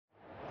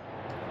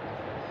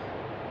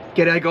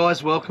G'day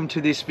guys, welcome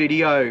to this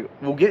video.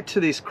 We'll get to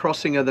this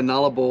crossing of the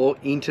Nullarbor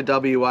into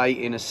WA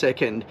in a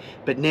second,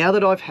 but now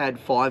that I've had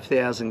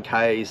 5,000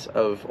 Ks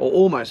of, or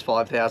almost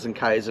 5,000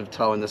 Ks of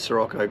tow in the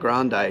Sirocco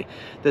Grande,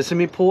 there's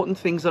some important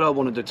things that I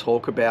wanted to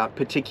talk about,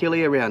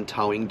 particularly around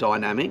towing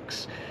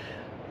dynamics.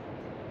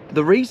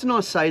 The reason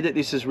I say that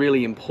this is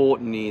really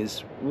important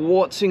is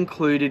what's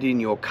included in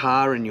your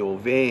car and your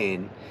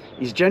van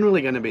is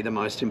generally going to be the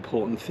most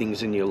important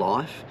things in your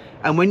life.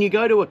 And when you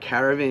go to a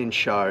caravan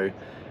show,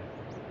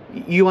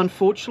 you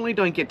unfortunately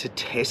don't get to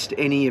test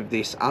any of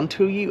this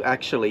until you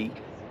actually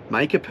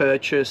make a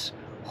purchase,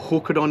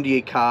 hook it onto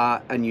your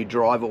car, and you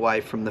drive away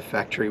from the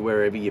factory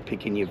wherever you're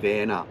picking your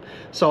van up.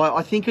 So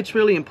I think it's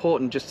really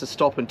important just to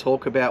stop and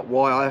talk about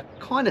why I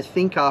kind of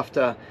think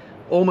after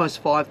almost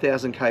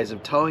 5,000 Ks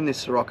of towing this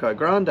Sirocco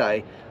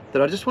Grande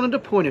that I just wanted to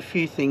point a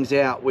few things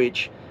out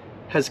which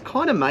has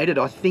kind of made it,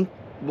 I think,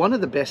 one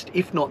of the best,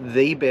 if not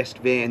the best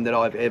van that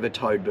I've ever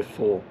towed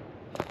before.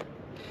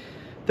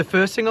 The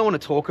first thing I want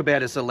to talk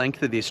about is the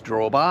length of this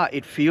drawbar.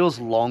 It feels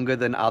longer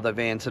than other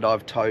vans that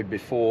I've towed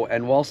before,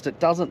 and whilst it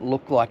doesn't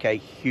look like a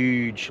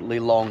hugely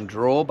long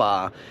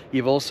drawbar,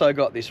 you've also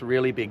got this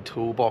really big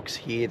toolbox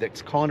here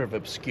that's kind of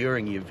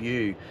obscuring your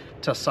view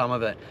to some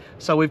of it.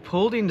 So we've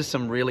pulled into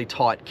some really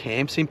tight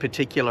camps, in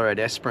particular at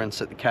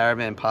Esperance at the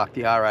caravan park,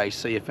 the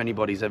RAC, if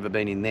anybody's ever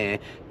been in there,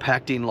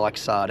 packed in like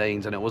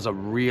sardines, and it was a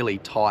really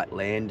tight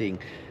landing.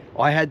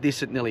 I had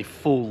this at nearly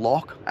full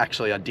lock.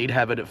 Actually, I did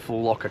have it at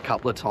full lock a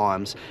couple of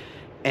times.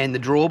 And the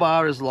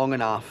drawbar is long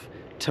enough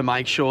to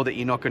make sure that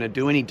you're not going to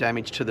do any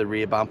damage to the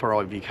rear bumper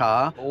of your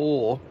car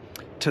or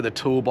to the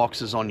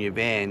toolboxes on your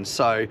van.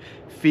 So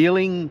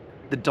feeling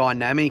the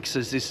dynamics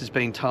as this has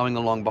been towing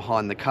along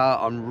behind the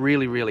car, I'm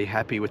really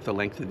happy with the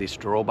length of this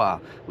drawbar.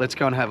 Let's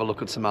go and have a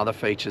look at some other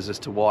features as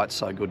to why it's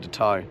so good to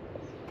tow.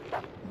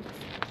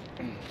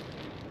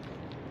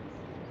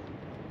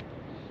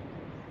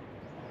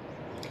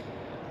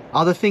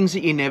 Other things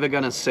that you're never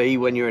going to see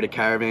when you're at a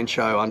caravan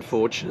show,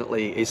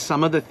 unfortunately, is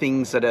some of the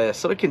things that are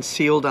sort of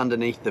concealed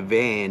underneath the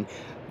van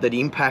that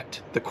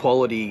impact the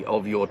quality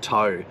of your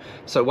tow.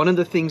 So one of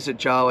the things that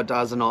Jawa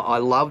does, and I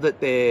love that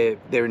they're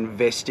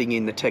investing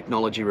in the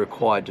technology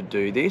required to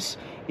do this,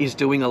 is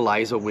doing a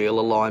laser wheel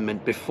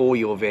alignment before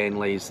your van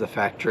leaves the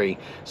factory.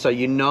 So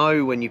you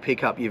know when you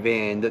pick up your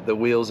van that the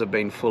wheels have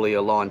been fully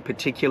aligned.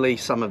 Particularly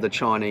some of the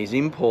Chinese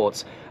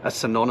imports are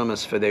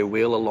synonymous for their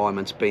wheel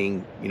alignments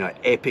being, you know,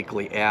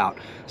 epically out.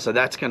 So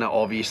that's going to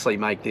obviously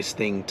make this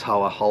thing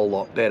tow a whole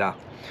lot better.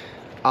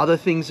 Other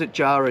things that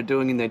Jawa are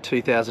doing in their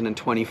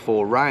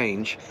 2024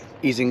 range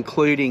is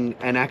including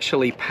and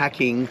actually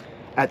packing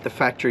at the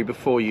factory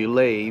before you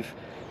leave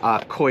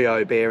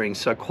Koyo bearings,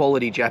 so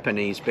quality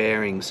Japanese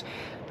bearings.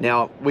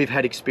 Now, we've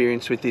had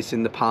experience with this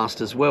in the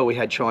past as well. We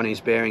had Chinese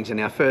bearings in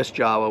our first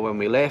Jawa when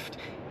we left,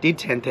 did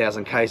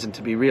 10,000 Ks, and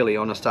to be really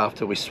honest,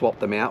 after we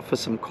swapped them out for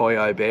some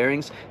Koyo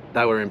bearings,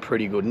 they were in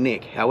pretty good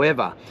nick.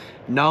 However,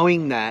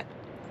 knowing that,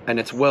 and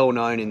it's well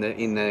known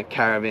in the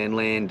caravan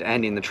land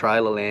and in the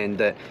trailer land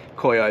that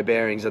Koyo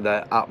bearings are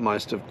the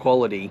utmost of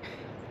quality,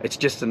 it's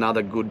just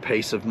another good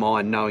peace of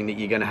mind knowing that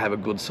you're going to have a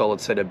good solid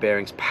set of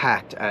bearings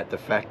packed at the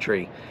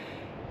factory.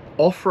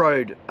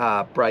 Off-road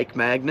brake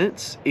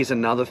magnets is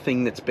another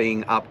thing that's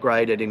being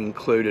upgraded and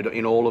included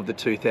in all of the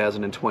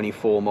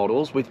 2024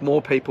 models. With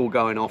more people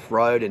going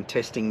off-road and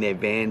testing their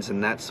vans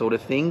and that sort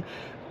of thing,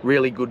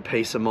 really good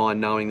peace of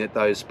mind knowing that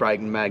those brake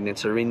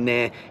magnets are in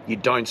there. You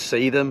don't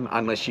see them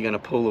unless you're going to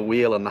pull the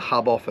wheel and the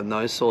hub off and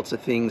those sorts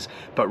of things,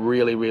 but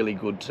really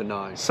good to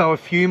know. So a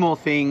few more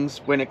things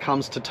when it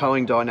comes to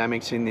towing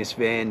dynamics in this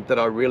van that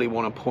I really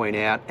want to point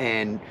out.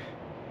 And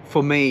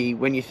for me,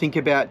 when you think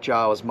about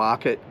Jawa's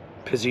market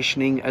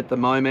positioning at the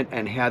moment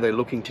and how they're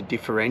looking to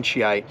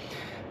differentiate,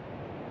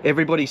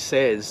 everybody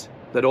says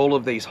that all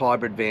of these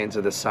hybrid vans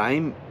are the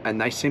same, and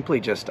they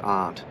simply just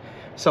aren't.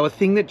 So a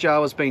thing that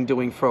Jawa's been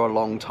doing for a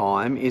long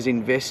time is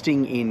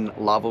investing in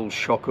Lovell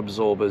shock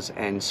absorbers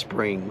and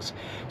springs.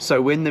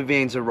 So when the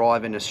vans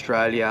arrive in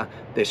Australia,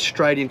 they're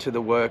straight into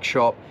the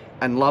workshop,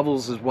 and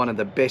Lovell's is one of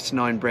the best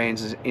known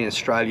brands in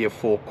Australia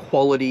for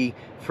quality,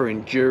 for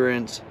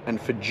endurance,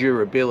 and for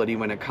durability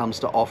when it comes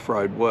to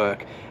off-road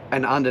work.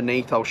 And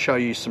underneath, I'll show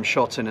you some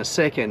shots in a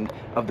second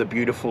of the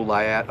beautiful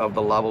layout of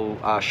the Lovell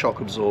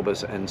shock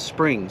absorbers and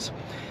springs.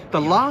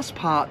 The last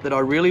part that I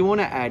really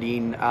want to add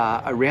in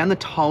around the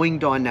towing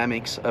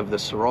dynamics of the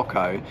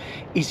Sirocco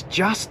is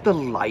just the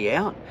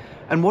layout.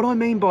 And what I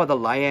mean by the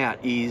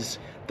layout is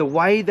the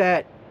way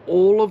that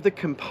all of the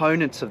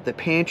components of the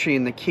pantry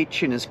and the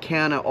kitchen is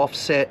counter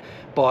offset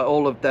by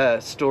all of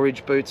the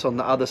storage boots on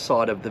the other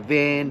side of the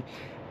van.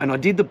 And I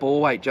did the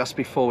bore weight just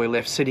before we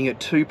left, sitting at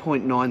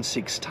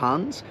 2.96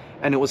 tons,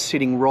 and it was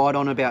sitting right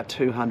on about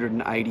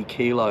 280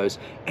 kilos.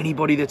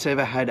 Anybody that's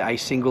ever had a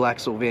single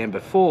axle van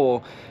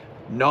before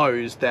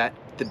knows that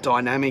the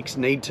dynamics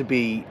need to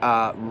be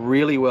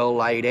really well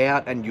laid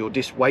out, and your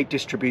weight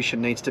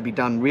distribution needs to be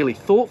done really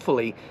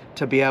thoughtfully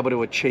to be able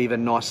to achieve a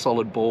nice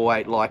solid bore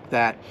weight like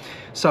that.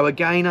 So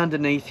again,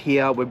 underneath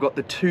here we've got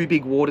the two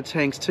big water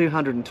tanks,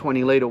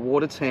 220 litre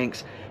water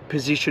tanks,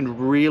 positioned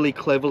really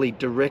cleverly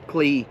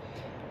directly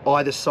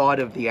either side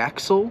of the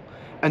axle.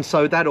 And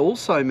so that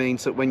also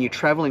means that when you're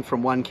traveling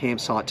from one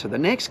campsite to the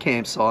next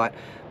campsite,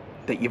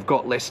 that you've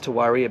got less to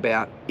worry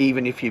about,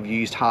 even if you've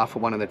used half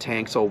of one of the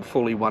tanks or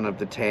fully one of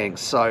the tanks.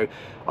 So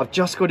I've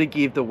just got to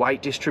give the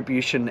weight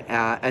distribution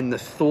and the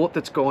thought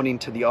that's gone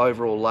into the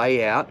overall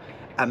layout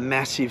a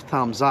massive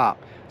thumbs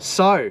up.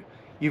 So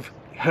you've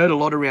heard a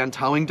lot around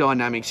towing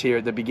dynamics here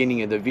at the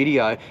beginning of the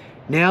video.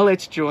 Now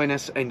let's join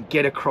us and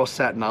get across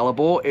that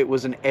Nullarbor. It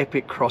was an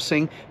epic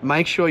crossing.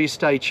 Make sure you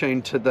stay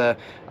tuned to the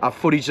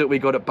footage that we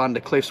got at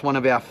Bunda Cliffs, one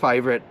of our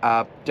favourite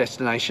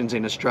destinations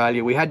in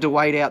Australia. We had to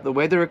wait out the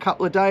weather a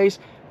couple of days,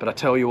 but I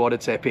tell you what,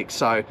 it's epic.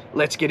 So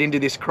let's get into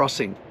this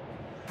crossing.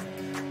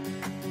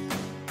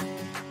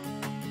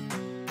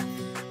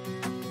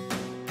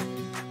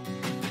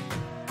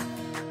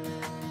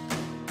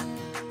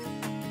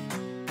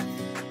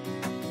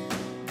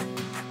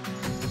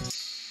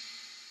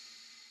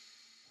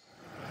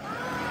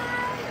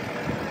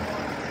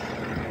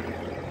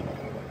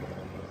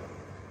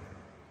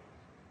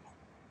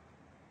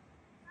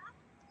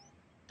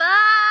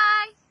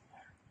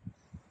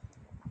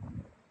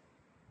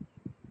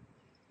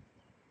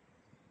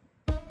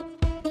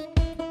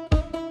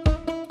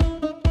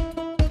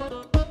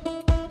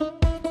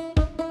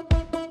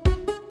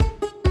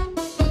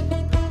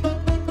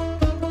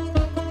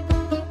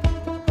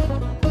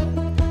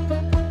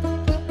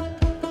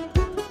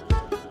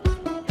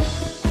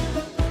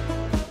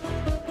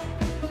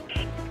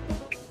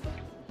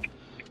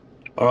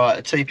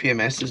 Alright, the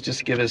TPMS has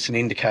just given us an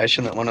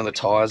indication that one of the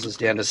tyres is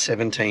down to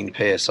 17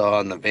 PSI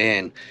on the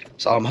van.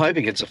 So I'm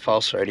hoping it's a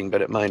false reading,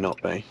 but it may not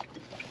be.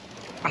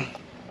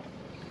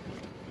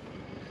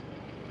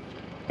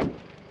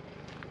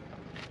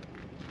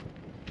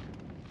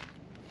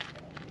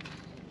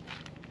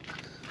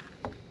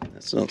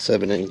 That's not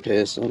 17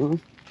 PSI. No?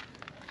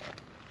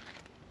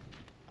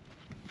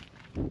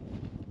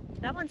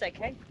 That one's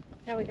okay.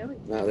 How are we going?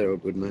 No, they're all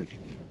good, mate.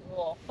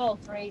 Oh,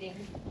 false reading.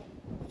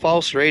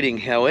 False reading,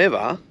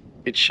 however,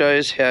 it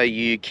shows how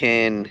you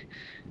can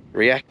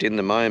react in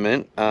the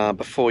moment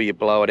before you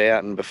blow it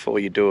out and before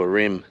you do a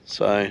rim.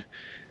 So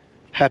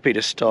happy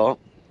to stop,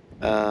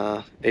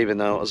 even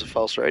though it was a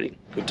false reading.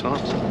 Good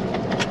times.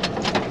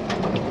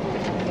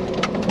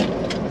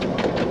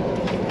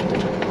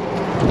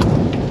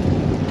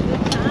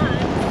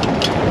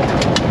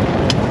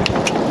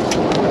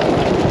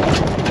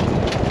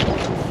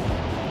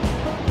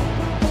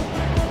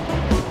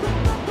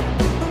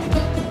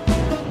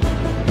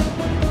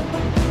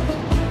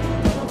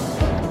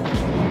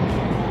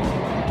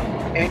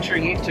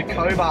 Entering into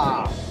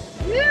Cobar.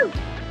 Woo!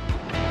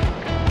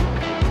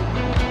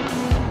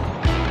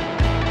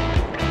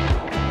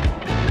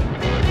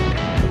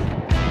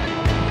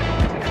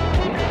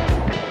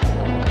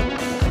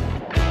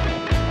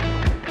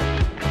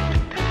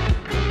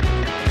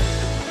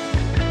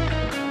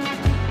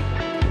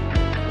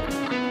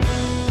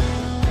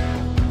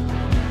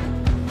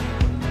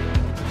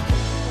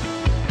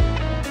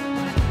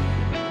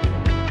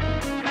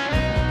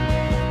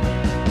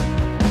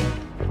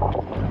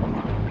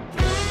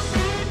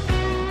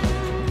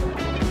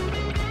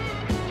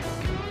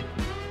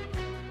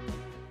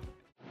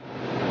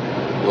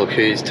 Look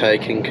who's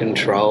taking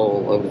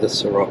control of the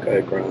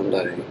Sirocco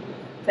Grande.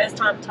 First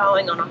time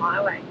towing on a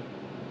highway.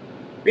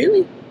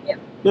 Really? Yeah.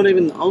 Not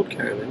even the old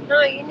Caravan?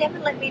 No, you never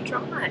let me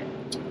drive.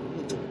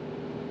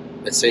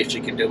 Let's see if she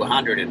can do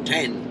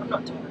 110. I'm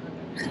not doing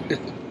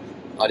 100.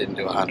 I didn't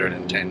do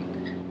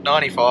 110.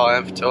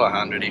 95 to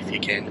 100 if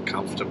you can,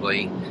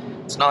 comfortably.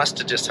 It's nice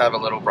to just have a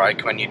little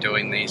break when you're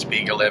doing these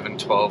big 11,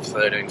 12,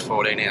 13,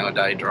 14 hour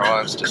day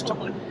drives. Just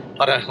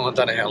I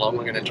don't know how long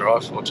we're going to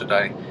drive for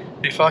today.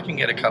 But if I can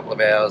get a couple of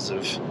hours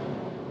of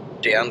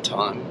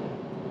downtime,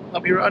 I'll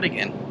be right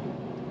again.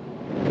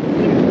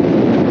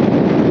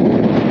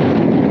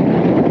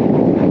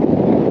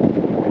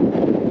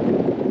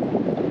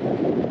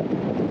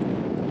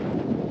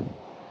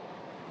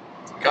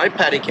 Go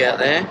paddock out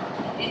there.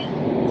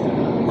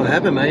 What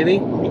happened, maybe?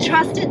 I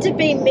trusted to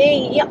be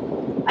me.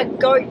 A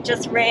goat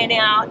just ran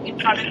out in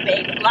front of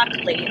me.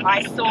 Luckily,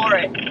 I saw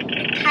it.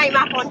 It came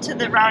up onto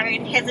the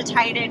road,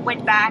 hesitated,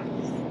 went back,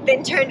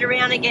 then turned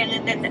around again,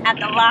 and then at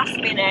the last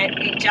minute,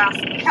 it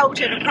just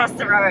pelted across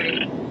the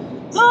road.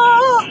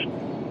 Oh!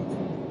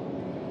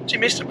 She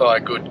missed it by a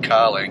good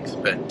car length,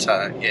 but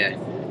yeah,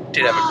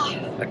 did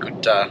have a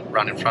good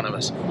run in front of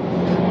us.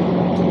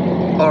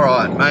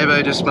 Alright,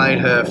 Mabo just made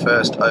her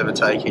first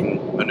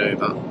overtaking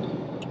manoeuvre.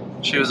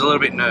 She was a little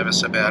bit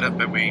nervous about it,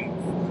 but we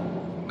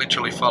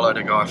literally followed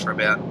a guy for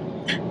about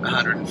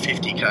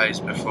 150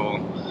 k's before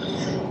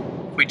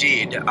we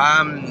did.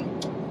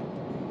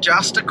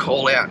 Just a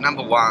call out,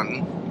 number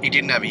one, he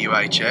didn't have a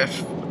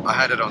UHF. I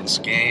had it on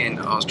scan.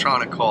 I was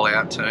trying to call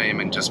out to him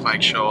and just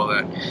make sure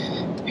that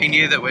he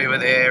knew that we were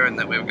there and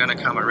that we were going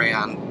to come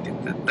around.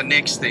 The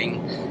next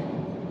thing,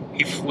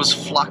 he was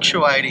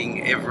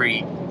fluctuating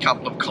every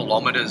couple of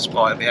kilometres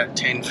by about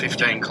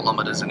 10-15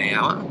 kilometres an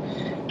hour,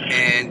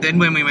 and then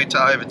when we went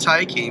to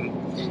overtake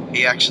him,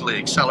 he actually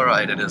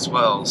accelerated as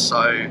well.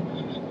 So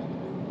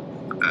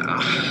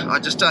I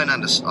just don't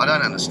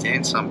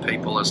understand some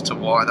people as to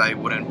why they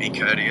wouldn't be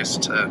courteous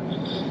to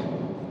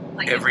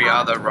every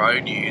other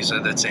road user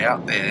that's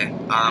out there.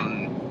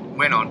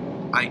 We're not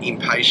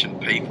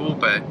impatient people,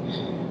 but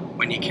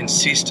when you're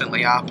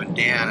consistently up and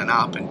down and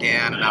up and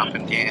down and up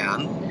and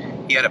down,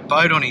 he had a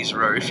boat on his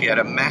roof, he had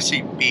a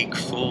massive big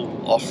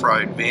full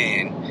off-road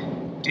van,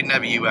 didn't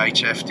have a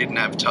UHF, didn't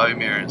have tow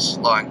mirrors.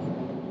 Like,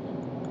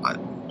 I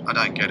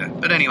don't get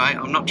it. But anyway,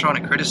 I'm not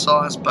trying to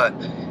criticise, but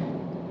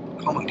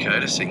common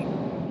courtesy.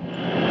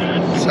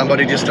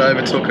 Somebody just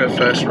overtook her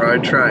first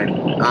road train.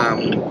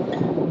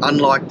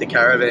 Unlike the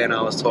Caravan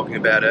I was talking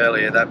about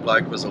earlier, that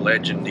bloke was a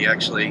legend. He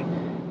actually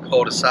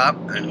called us up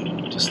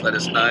and just let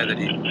us know that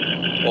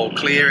he'd all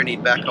clear and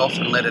he'd back off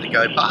and let it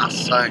go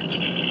past. So,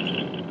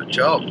 good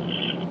job.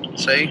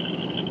 See,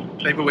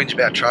 people whinge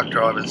about truck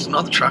drivers. It's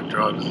not the truck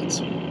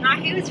drivers. No,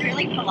 he was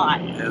really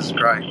polite. It was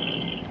great.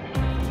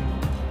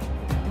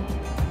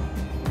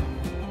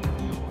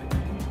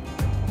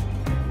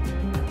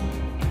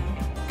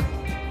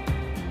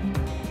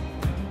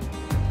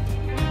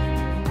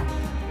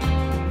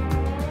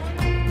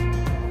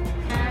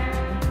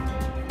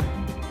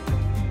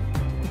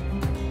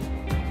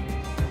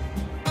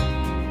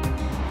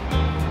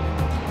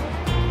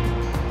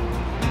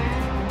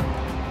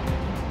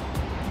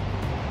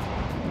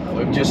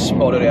 We've just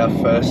spotted our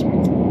first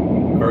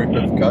group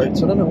of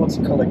goats. I don't know what's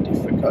the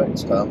collective for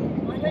goats,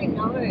 darling. I don't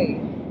know.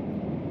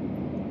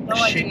 No A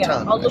shit idea.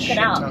 ton. I'll look it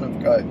up. A shit ton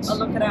of goats. I'll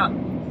look it up.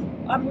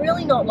 I'm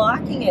really not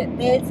liking it.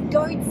 There's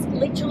goats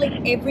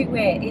literally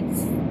everywhere.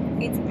 It's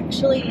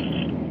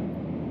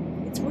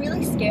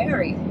really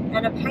scary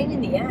and a pain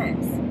in the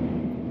ass.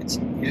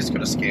 You just got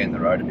to scan the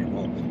road a bit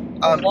more.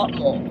 A lot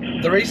more.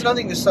 The reason I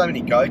think there's so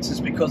many goats is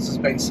because there's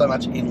been so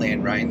much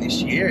inland rain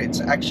this year.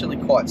 It's actually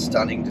quite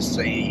stunning to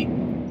see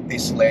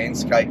this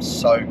landscape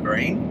so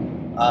green.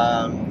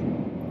 I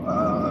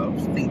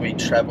think we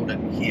travelled it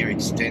here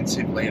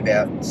extensively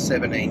about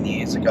 17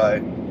 years ago,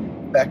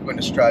 back when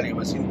Australia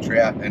was in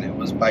drought and it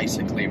was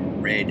basically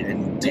red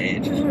and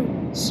dead.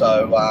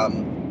 So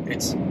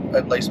it's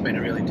at least been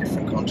a really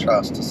different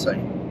contrast to see.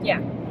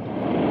 Yeah.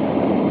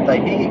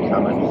 They hear you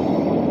coming.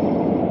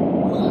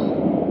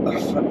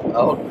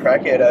 Old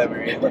crackhead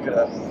over here, look at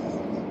her. Do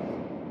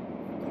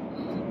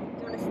you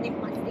want to sniff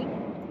my stick?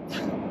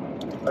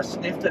 I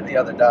sniffed it the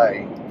other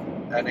day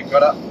and it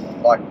got up,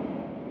 like,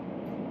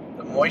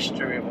 the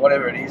moisture of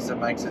whatever it is that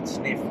makes it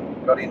sniff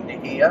got into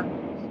here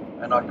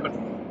and I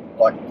couldn't,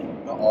 like,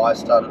 my eyes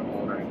started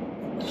watering.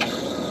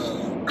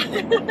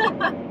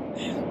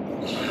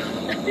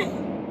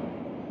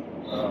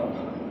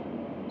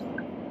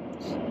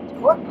 It's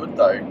quite good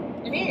though.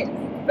 It is.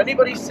 If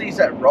anybody sees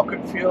that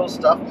rocket fuel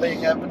stuff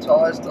being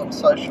advertised on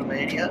social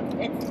media,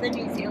 It's the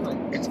New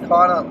Zealand. it's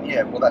kind of,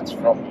 yeah, well that's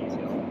from New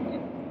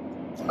Zealand.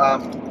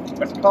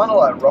 It's kind of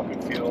like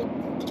rocket fuel.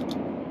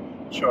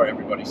 I'm sure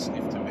everybody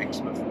sniffed a mix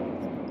before.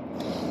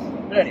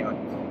 But anyway,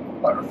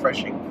 quite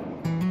refreshing.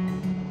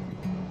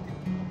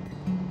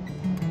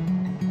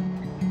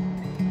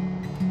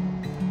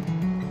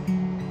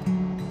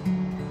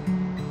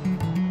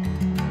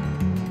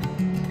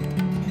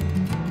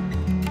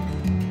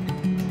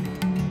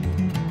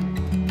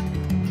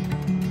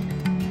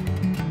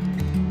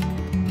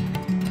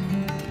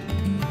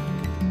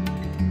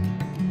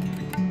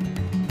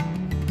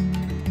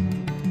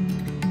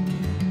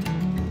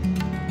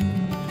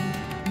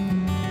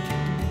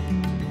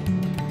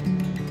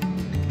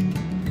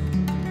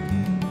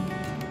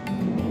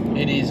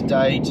 It is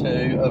day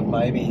 2 of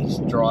Mavi's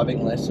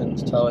driving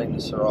lessons towing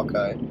the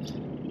Sirocco.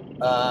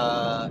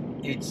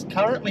 It's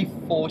currently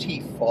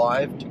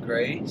 45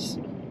 degrees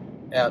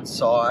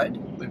outside.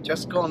 We've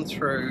just gone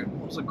through,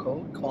 what was it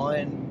called?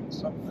 Cayenne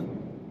something?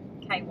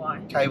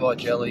 KY. KY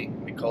jelly,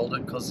 we called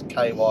it, because the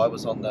KY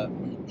was on the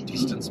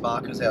distance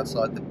markers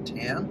outside the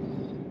town.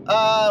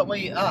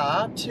 We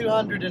are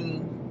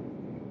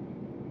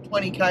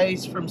 220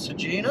 k's from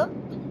Ceduna.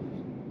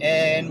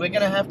 And we're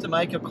going to have to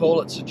make a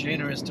call at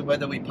Ceduna as to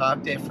whether we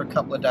park there for a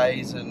couple of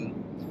days and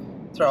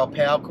throw a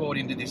power cord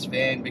into this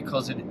van,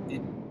 because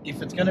if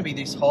it's going to be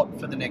this hot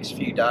for the next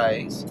few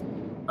days,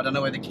 I don't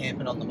know whether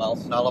camping on the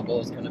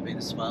Nullarbor is going to be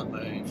the smart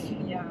move.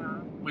 Yeah.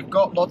 We've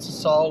got lots of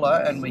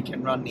solar and we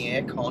can run the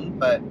aircon,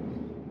 but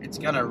it's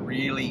going to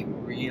really,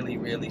 really,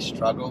 really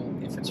struggle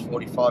if it's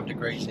 45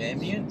 degrees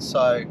ambient.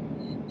 So,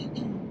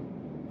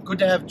 good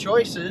to have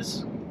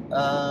choices.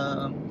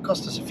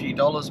 Cost us a few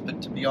dollars,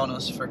 but to be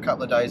honest, for a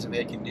couple of days of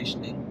air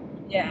conditioning.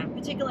 Yeah,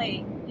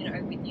 particularly,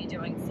 with you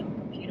doing some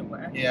computer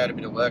work. Yeah, I had a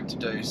bit of work to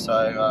do,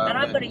 so... and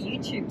I've got a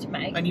YouTube to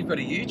make. And you've got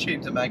a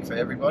YouTube to make for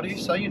everybody,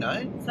 so you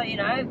know. So,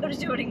 I've got to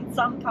do it in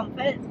some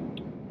comfort.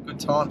 Good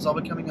times. I'll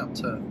be coming up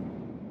to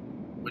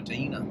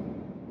Wadena.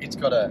 It's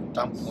got a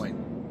dump point.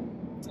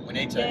 We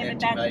need to Yeah,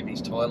 empty but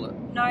baby's toilet.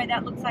 No,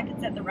 that looks like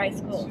it's at the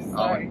race course. So.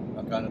 Oh,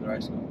 I'm going to the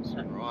race course.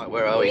 Right,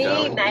 where are we We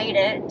going? made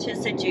it to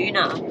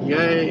Sirocco.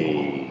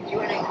 Yay! You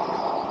want to...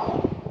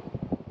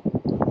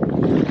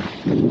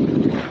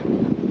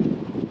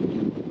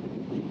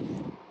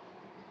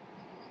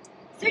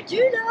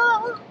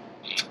 Sirocco!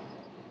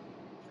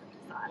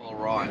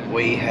 Alright,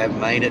 we have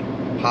made it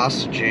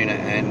past Sirocco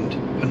and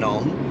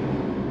Phnom,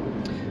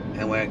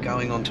 and we're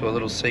going on to a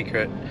little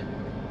secret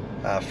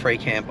free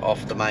camp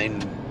off the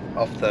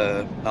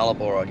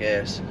Nullarbor, I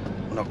guess.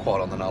 We're not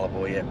quite on the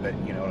Nullarbor yet, but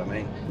you know what I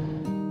mean.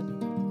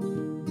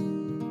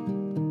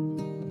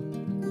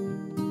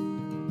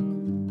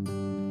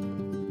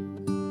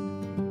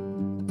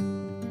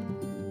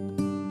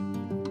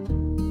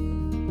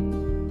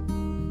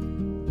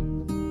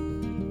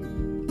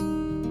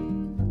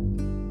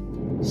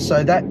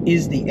 So that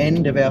is the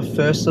end of our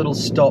first little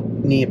stop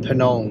near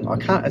Penong.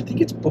 I think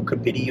it's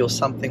Bukabidi or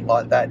something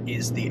like that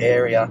is the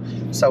area.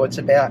 So it's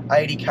about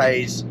 80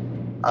 k's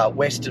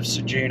west of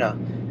Sirocco.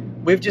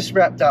 We've just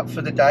wrapped up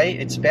for the day.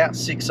 It's about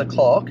 6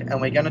 o'clock and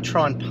we're going to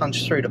try and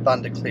punch through to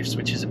Bunda Cliffs,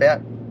 which is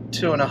about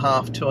 2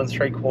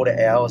 3/4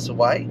 hours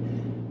away.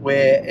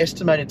 Where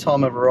estimated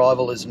time of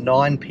arrival is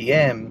 9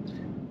 p.m.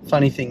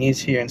 Funny thing is,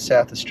 here in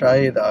South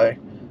Australia though,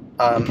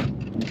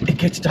 it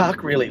gets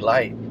dark really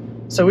late.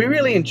 So we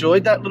really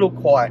enjoyed that little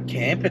quiet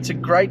camp. It's a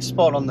great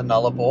spot on the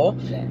Nullarbor.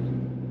 Yeah.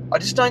 I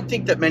just don't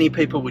think that many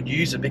people would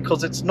use it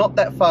because it's not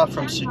that far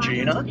from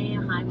Sirocco.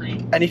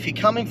 And if you're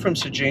coming from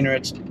Sirocco,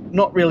 it's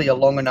not really a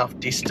long enough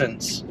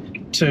distance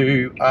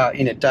to,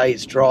 in a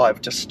day's drive,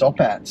 to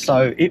stop at.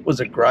 So it was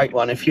a great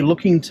one. If you're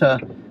looking to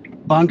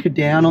bunker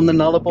down on the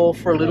Nullarbor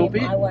for a little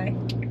bit,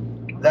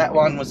 that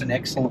one was an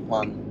excellent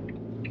one.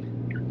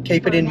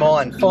 Keep it in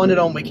mind. Find it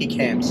on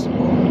Wikicamps.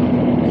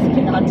 It's a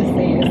bit hard to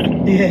see us.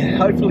 Yeah,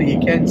 hopefully you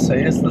can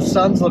see us. The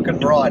sun's looking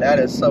right at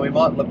us, so we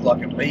might look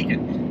like a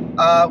beacon.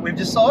 We've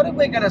decided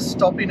we're going to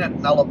stop in at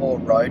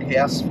Nullarbor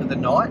Roadhouse for the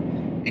night.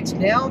 It's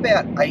now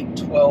about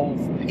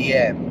 8:12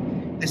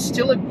 p.m. There's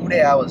still a good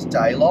hour's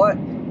daylight,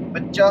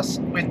 but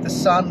just with the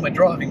sun, we're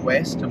driving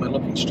west and we're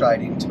looking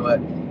straight into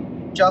it.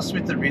 Just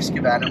with the risk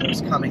of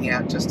animals coming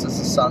out just as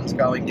the sun's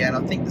going down,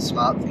 I think the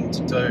smart thing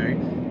to do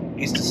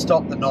is to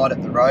stop the night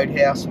at the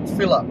Roadhouse. We'll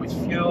fill up with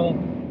fuel.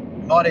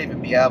 Might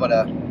even be able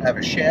to have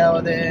a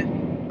shower there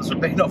because we've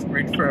been off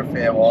grid for a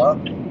fair while.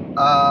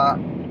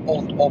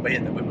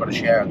 Albeit that we've got a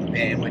shower in the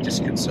van, we're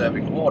just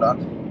conserving water.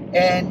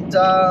 And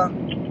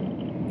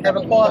have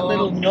a quiet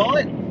little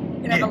night.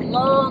 You can have a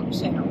long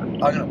shower. I'm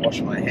going to wash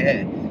my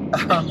hair.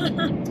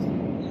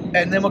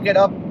 And then we'll get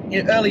up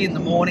early in the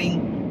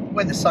morning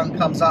when the sun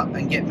comes up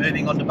and get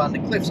moving on to Bunda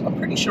Cliffs. I'm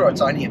pretty sure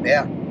it's only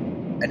about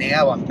an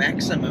hour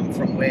maximum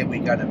from where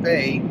we're going to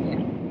be. Yeah.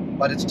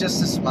 But it's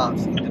just a smart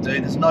thing to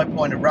do. There's no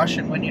point of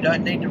rushing when you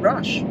don't need to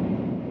rush.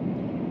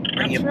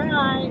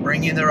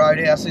 Bring in the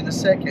Roadhouse in a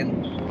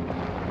second.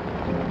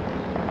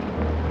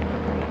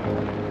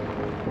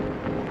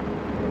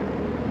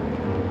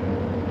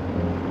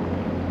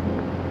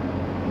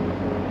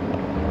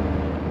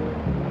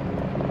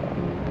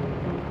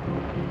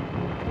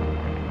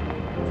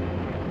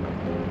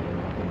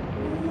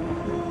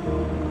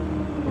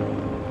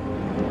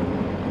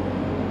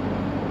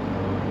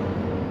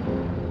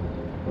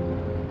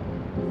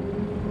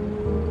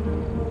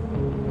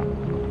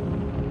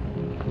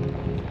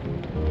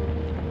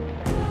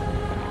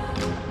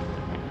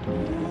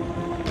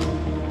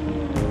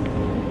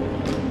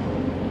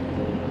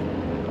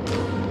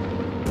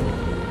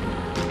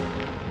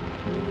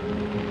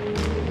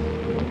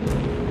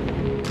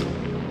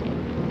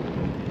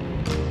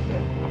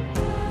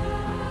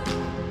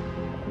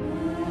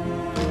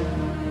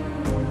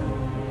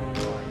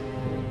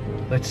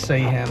 Let's see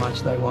how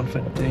much they want for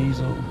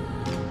diesel.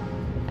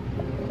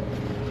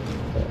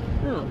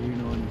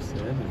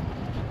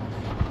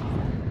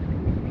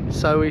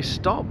 So we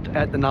stopped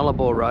at the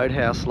Nullarbor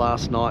Roadhouse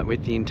last night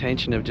with the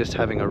intention of just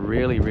having a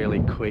really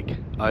quick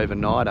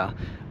overnighter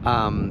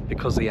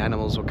because the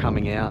animals were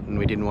coming out and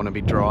we didn't want to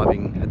be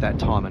driving at that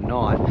time of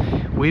night.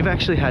 We've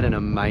actually had an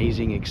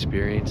amazing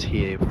experience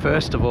here.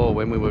 First of all,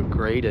 when we were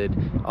greeted,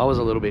 I was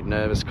a little bit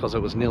nervous because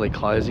it was nearly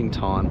closing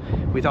time.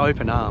 With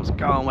open arms,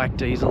 go and whack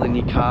diesel in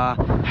your car,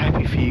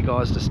 happy for you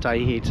guys to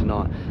stay here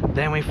tonight.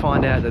 Then we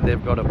find out that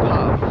they've got a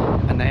pub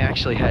and they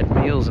actually had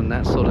meals and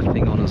that sort of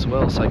thing on as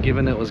well. So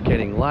given it was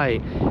getting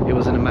late, it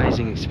was an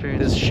amazing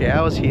experience. There's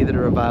showers here that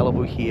are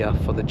available here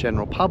for the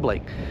general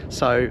public.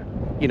 So,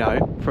 you know,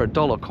 for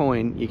 $1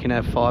 coin, you can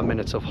have 5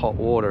 minutes of hot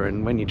water.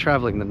 And when you're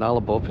traveling the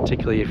Nullarbor,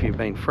 particularly if you've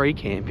been free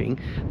camping,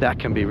 that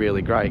can be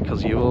really great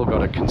because you've all got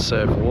to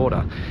conserve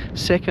water.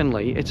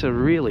 Secondly, it's a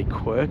really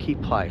quirky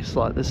place.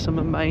 Like, there's some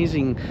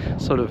amazing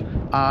sort of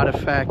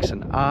artifacts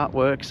and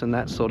artworks and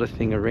that sort of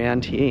thing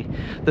around here.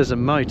 There's a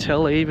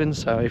motel even,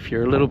 so if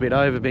you're a little bit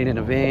over being in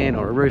a van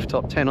or a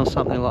rooftop tent or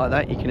something like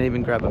that, you can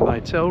even grab a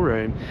motel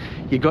room.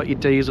 You've got your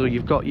diesel,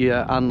 you've got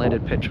your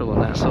unleaded petrol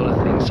and that sort of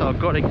thing. So I've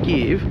got to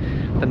give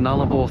the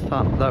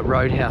Nullarbor the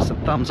Roadhouse a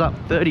thumbs up.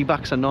 30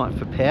 bucks a night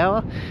for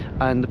power,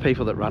 and the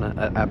people that run it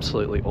are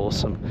absolutely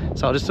awesome.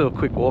 So I'll just do a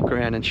quick walk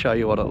around and show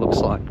you what it looks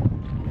like.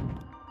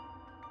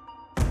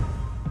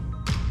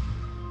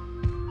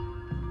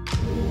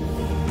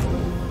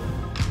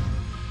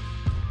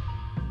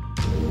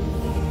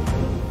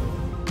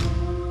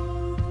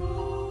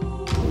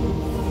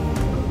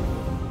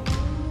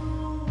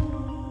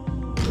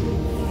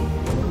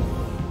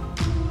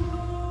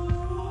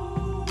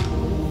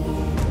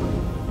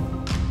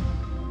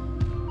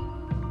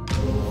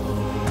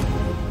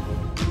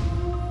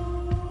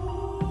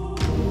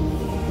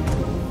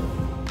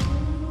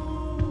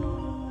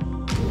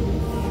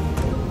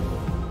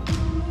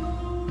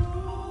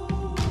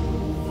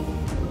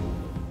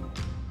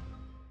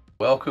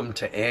 Welcome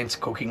to Ant's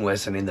cooking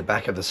lesson in the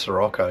back of the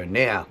Sirocco.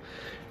 Now,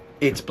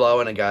 it's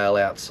blowing a gale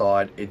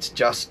outside. It's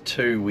just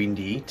too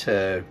windy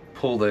to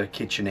pull the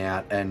kitchen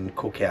out and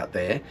cook out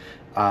there.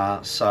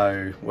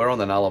 So we're on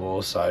the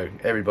Nullarbor, so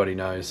everybody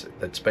knows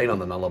that's been on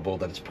the Nullarbor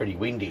that it's pretty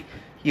windy.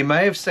 You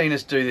may have seen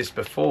us do this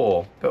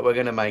before, but we're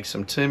gonna make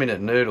some 2-minute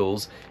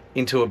noodles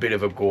into a bit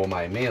of a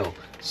gourmet meal.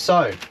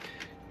 So,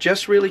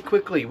 just really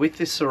quickly, with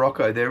this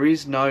Sirocco, there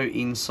is no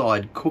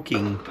inside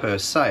cooking per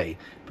se,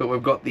 but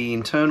we've got the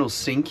internal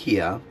sink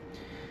here,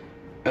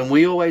 and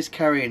we always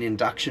carry an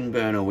induction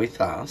burner with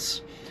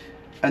us.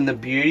 And the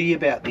beauty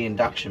about the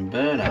induction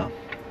burner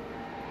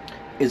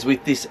is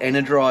with this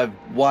Enerdrive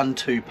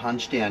 1-2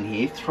 punch down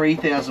here,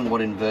 3000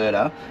 watt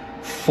inverter,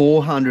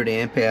 400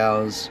 amp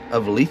hours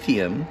of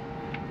lithium,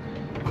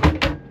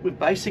 we've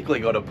basically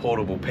got a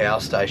portable power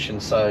station.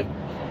 So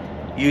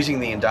using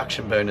the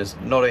induction burner is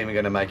not even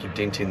going to make a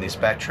dent in this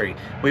battery.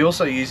 We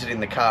also use it in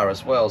the car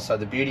as well. So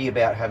the beauty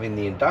about having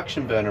the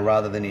induction burner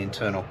rather than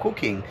internal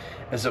cooking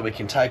is that we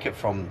can take it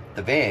from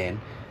the van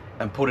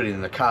and put it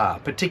in the car,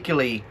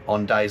 particularly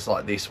on days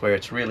like this where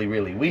it's really,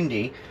 really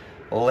windy.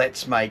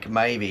 Let's make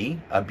maybe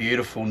a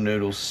beautiful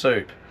noodle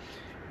soup.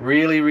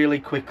 Really, really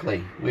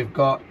quickly. We've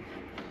got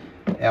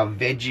our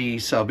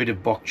veggies, so a bit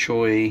of bok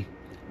choy,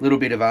 a little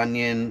bit of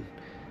onion,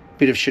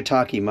 bit of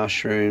shiitake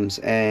mushrooms,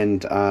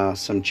 and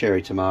some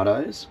cherry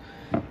tomatoes.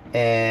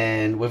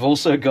 And we've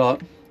also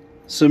got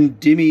some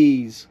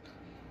dimmies.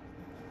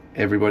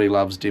 Everybody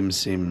loves dim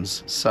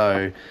sims.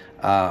 So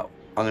I'm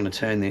going to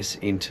turn this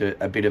into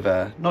a bit of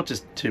a, not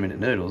just 2-minute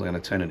noodles, I'm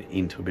going to turn it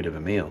into a bit of a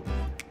meal.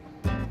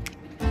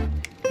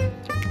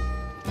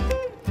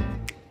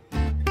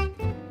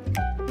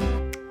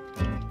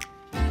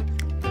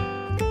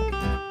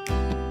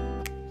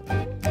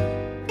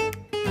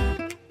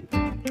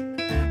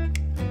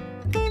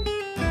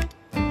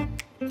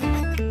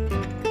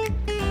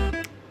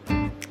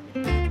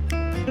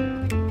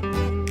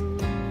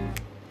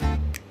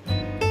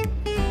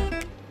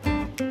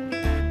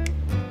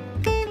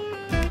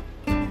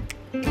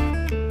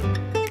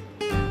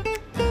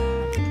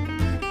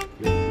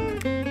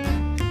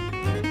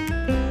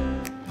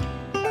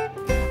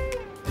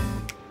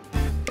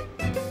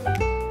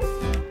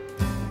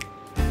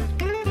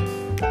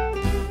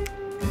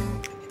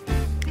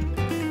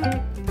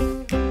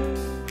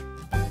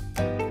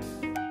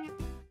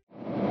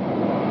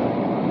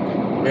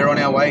 We're on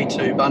our way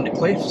to Bunda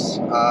Cliffs,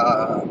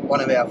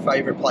 one of our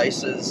favourite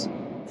places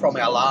from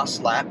our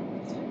last lap.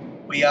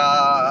 We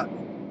are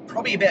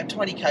probably about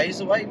 20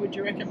 k's away, would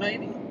you reckon,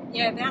 maybe?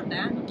 Yeah, about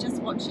that. I'm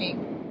just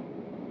watching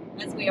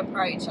as we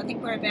approach. I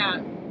think we're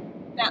about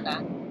that,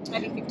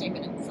 maybe 15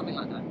 minutes, something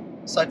like that.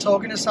 So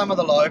talking to some of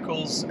the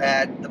locals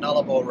at the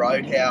Nullarbor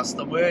Roadhouse,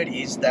 the word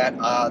is that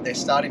they're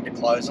starting to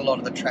close a lot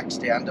of the tracks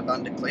down to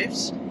Bunda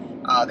Cliffs.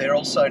 They're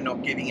also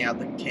not giving out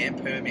the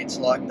camp permits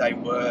like they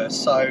were.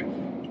 So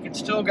you can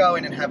still go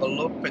in and have a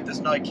look, but there's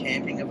no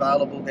camping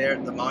available there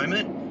at the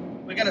moment.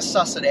 We're going to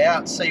suss it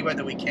out, see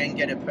whether we can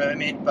get a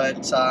permit,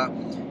 but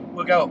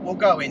we'll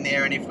go in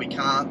there, and if we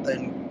can't,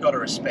 then got to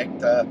respect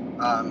what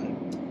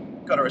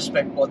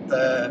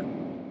the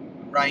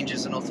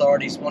rangers and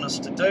authorities want us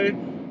to do.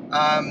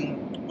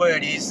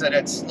 Word is that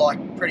it's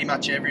like pretty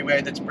much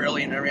everywhere that's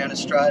brilliant around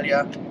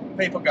Australia.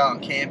 People go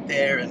and camp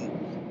there, and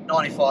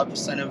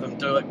 95% of them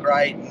do it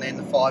great, and then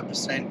the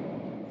 5%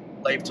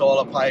 leave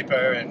toilet paper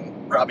and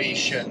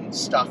rubbish and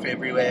stuff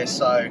everywhere.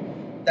 So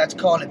that's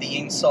kind of the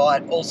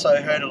insight.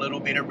 Also heard a little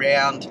bit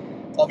around,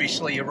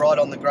 obviously you're right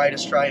on the Great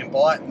Australian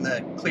Bight and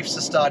the cliffs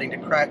are starting to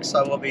crack,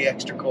 so we'll be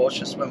extra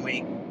cautious when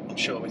we, I'm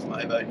sure with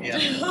Movo, yeah,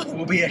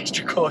 we'll be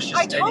extra cautious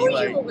I told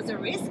anyway. you it was a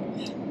risk,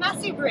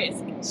 massive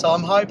risk. So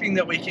I'm hoping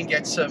that we can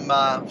get some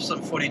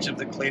footage of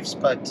the cliffs,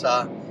 but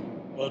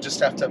we'll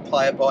just have to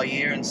play it by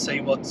ear and see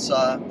what's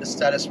the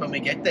status when we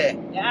get there.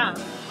 Yeah.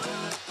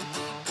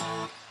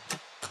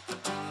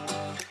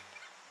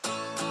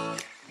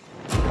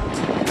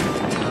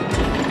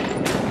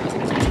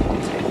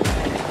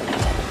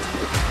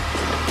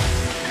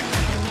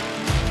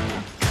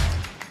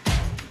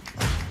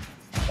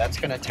 That's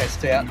going to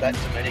test out that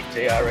dometic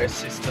DRS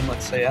system.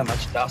 Let's see how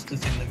much dust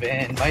is in the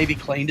van. Maybe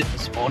cleaned it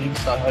this morning,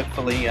 so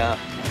hopefully there's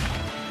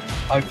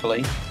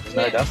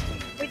no dust in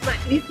it. With my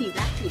Lizzie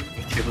vacuum.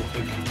 With your little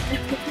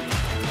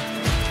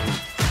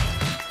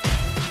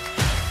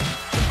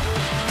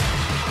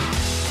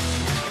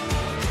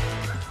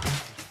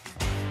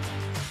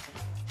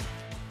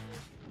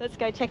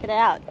go check it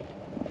out.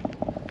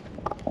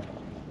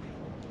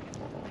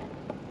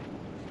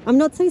 I'm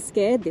not so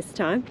scared this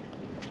time.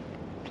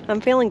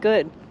 I'm feeling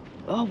good.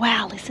 Oh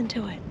wow, listen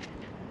to it.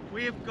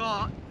 We've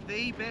got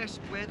the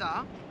best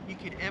weather you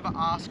could ever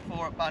ask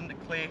for at Bunda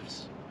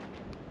Cliffs.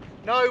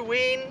 No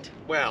wind.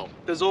 Well,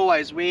 there's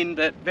always wind,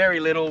 but very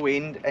little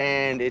wind,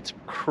 and it's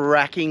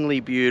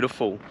crackingly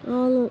beautiful.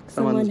 Oh look,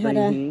 someone had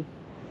a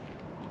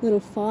little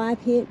fire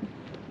pit.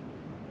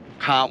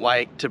 Can't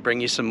wait to bring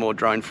you some more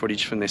drone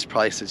footage from this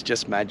place. It's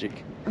just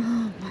magic.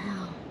 Oh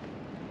wow.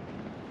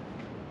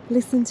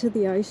 Listen to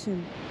the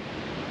ocean.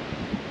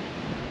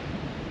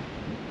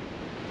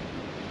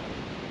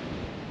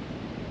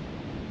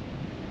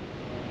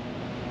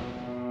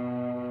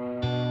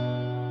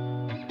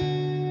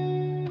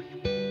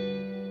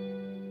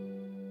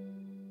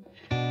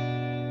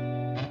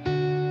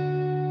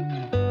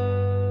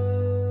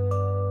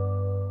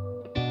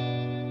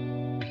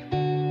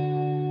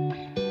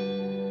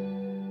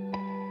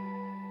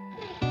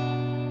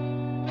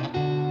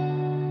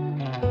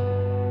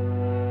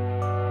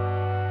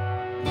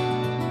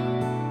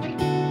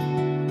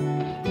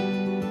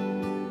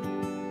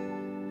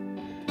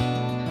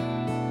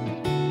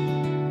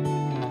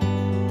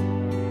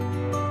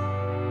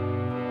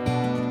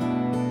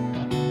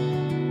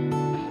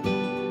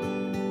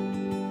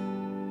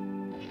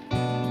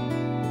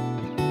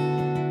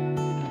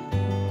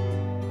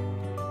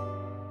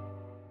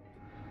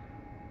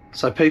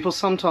 So people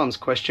sometimes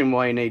question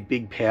why you need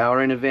big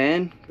power in a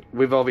van.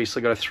 We've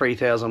obviously got a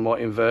 3000 watt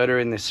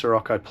inverter in this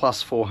Sirocco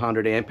plus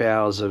 400 amp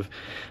hours of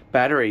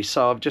battery.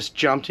 So I've just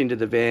jumped into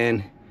the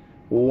van,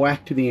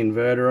 whacked the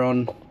inverter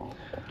on.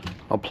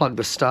 I'll plug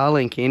the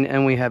Starlink in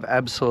and we have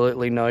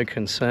absolutely no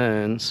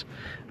concerns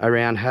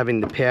around having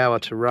the power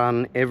to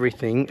run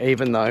everything,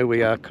 even though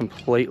we are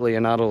completely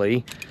and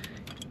utterly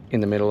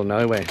in the middle of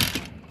nowhere.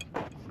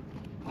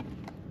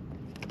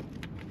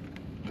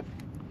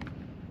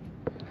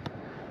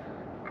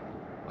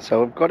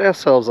 So we've got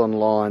ourselves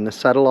online. The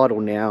satellite will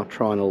now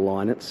try and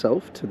align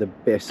itself to the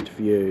best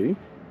view.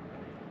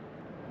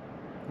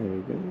 There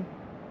we go.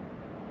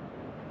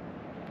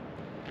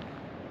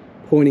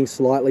 Pointing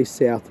slightly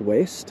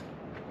southwest,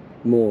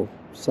 more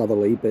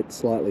southerly but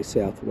slightly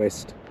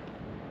southwest,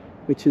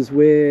 which is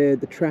where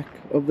the track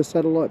of the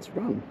satellites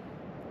run.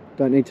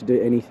 Don't need to do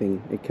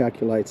anything. It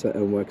calculates it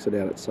and works it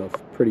out itself.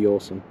 Pretty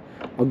awesome.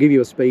 I'll give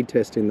you a speed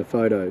test in the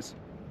photos.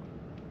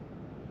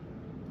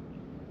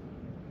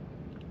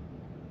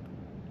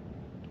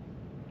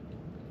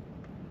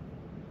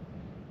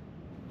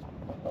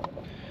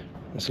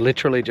 It's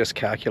literally just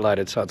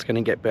calculated, so it's going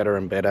to get better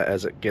and better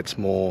as it gets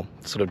more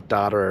sort of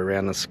data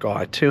around the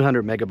sky.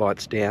 200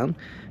 megabytes down,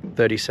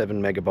 37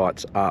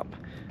 megabytes up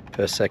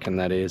per second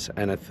that is,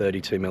 and a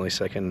 32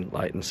 millisecond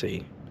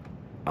latency.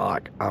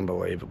 Like,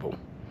 unbelievable.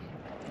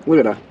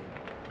 Look at her.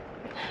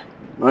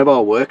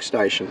 Mobile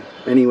workstation,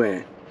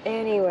 anywhere.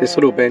 Anywhere. This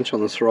little bench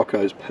on the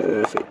Sirocco is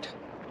perfect.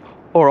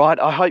 Alright,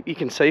 I hope you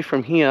can see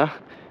from here,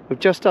 we've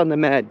just done the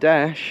mad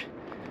dash.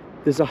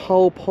 There's a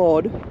whole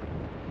pod.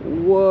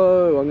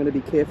 Whoa, I'm going to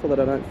be careful that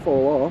I don't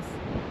fall off.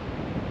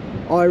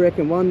 I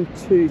reckon 1,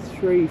 2,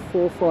 3,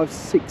 4, 5,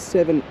 6,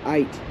 7,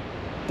 8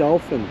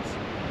 dolphins.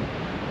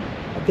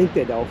 I think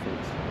they're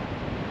dolphins.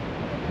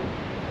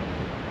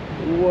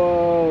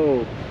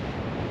 Whoa.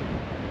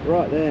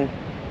 Right there.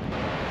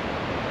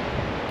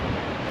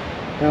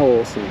 How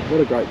awesome. What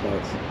a great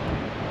place.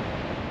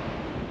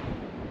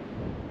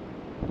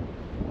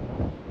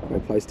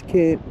 Great place to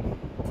camp.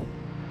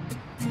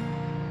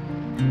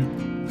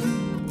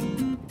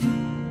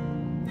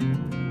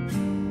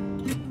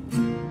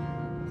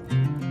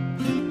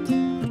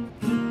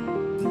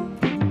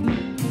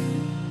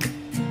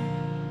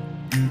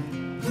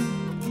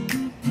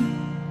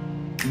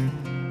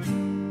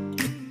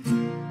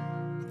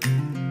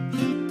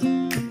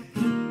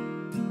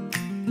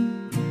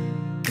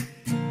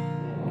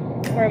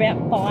 We're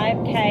about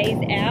 5 k's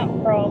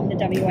out from the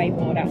WA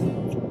border.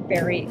 It's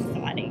very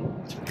exciting.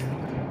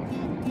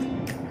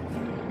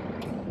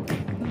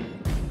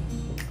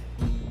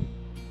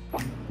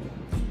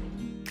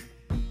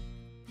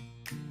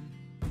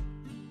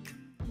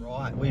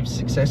 Right, we've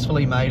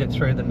successfully made it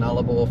through the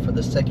Nullarbor for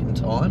the second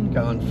time,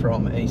 going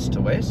from east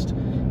to west.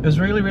 It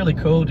was really, really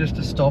cool just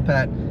to stop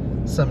at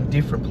some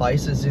different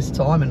places this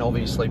time, and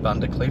obviously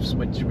Bunda Cliffs,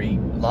 which we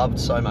loved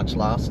so much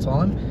last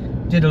time.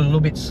 Did it a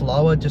little bit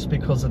slower just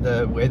because of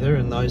the weather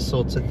and those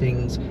sorts of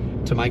things,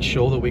 to make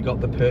sure that we got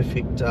the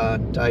perfect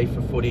day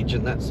for footage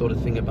and that sort of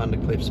thing at Bunda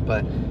Cliffs.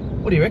 But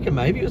what do you reckon?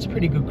 Maybe it was a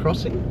pretty good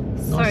crossing.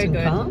 Nice and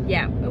calm.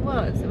 Yeah, it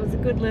was. It was a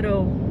good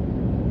little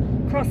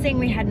crossing.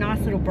 We had nice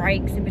little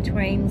breaks in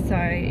between, so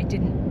it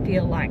didn't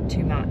feel like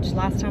too much.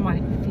 Last time I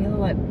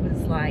feel it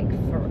was like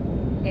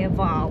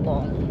forever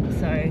long.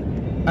 So.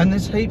 And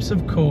there's heaps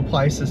of cool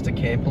places to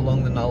camp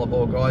along the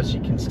Nullarbor, guys. You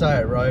can stay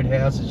at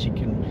roadhouses, you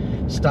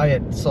can stay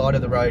at side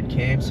of the road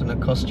camps, and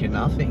it costs you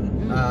nothing.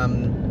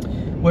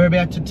 We're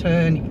about to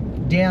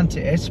turn down to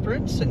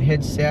Esperance and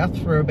head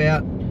south for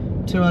about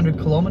 200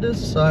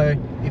 kilometers. So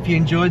if you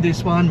enjoyed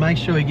this one, make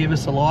sure you give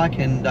us a like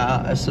and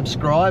a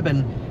subscribe,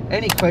 and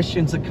Any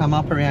questions that come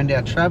up around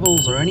our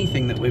travels or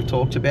anything that we've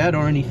talked about,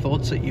 or any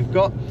thoughts that you've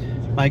got,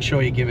 make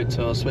sure you give it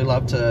to us. We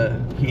love to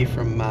hear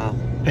from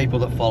people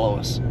that follow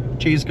us.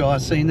 Cheers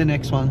guys, see you in the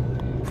next one.